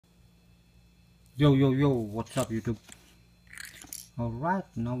Yo, what's up YouTube? Alright,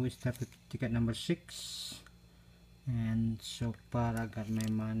 now we start with ticket number 6, and so far I got my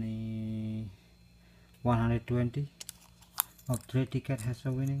money 120 of 3 ticket has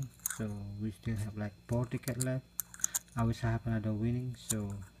a winning, so we still have like 4 ticket left. I wish I have another winning,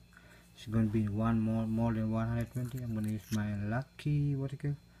 so it's gonna be one more than 120. I'm gonna use my lucky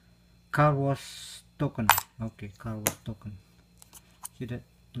car wash token. Okay, car wash token. See that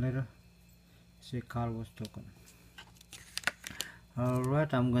later? See car wash token.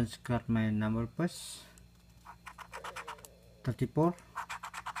 Alright, I'm going to start my number first. 34,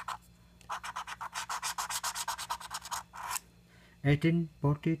 18,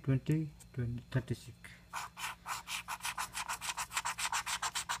 40, 20, 36.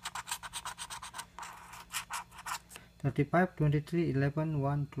 35, 23, 11,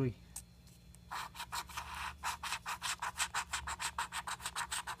 1, 3.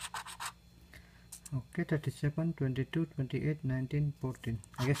 Okay, 37, 22, 28, 19, 14.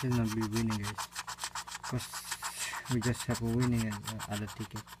 I guess it's not be winning, guys, because we just have a winning and other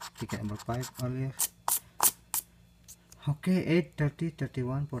ticket number 5 earlier. Okay, 8, 30,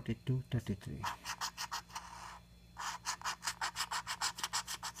 31, 42, 33.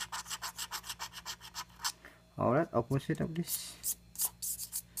 Alright, opposite of this.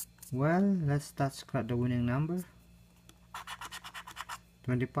 Well, let's start scratch the winning number.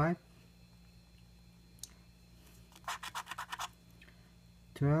 25,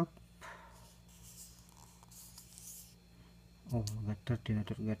 12. Oh, I got 13, I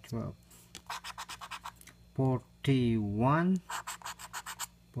thought I got 12. 41,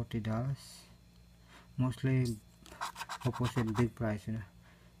 $40. Mostly opposite big price,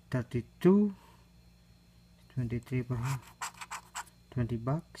 32, 23 per here.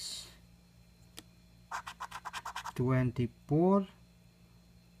 $20. 24.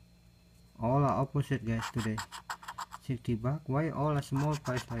 All are opposite, guys, today. $60. Why all are small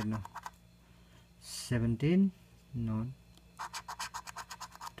price right now? 17, none.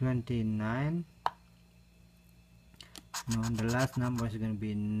 29, no. The last number is going to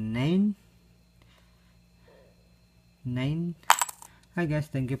be 9. Hi guys,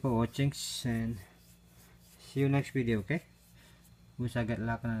 thank you for watching, and see you next video. Okay, wish I get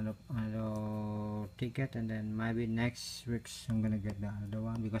luck on another ticket, and then maybe next week I'm gonna get the other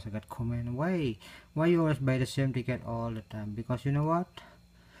one, because I got comment why you always buy the same ticket all the time. Because you know what,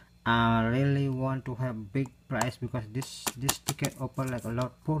 I really want to have big price, because this ticket offer like a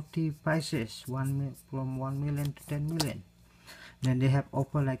lot 40 prices, from 1 million to 10 million. Then they have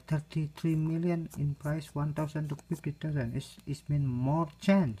offer like 33 million in price, 1,000 to 50,000. It's mean more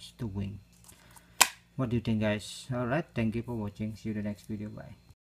chance to win. What do you think, guys? Alright, thank you for watching. See you in the next video. Bye.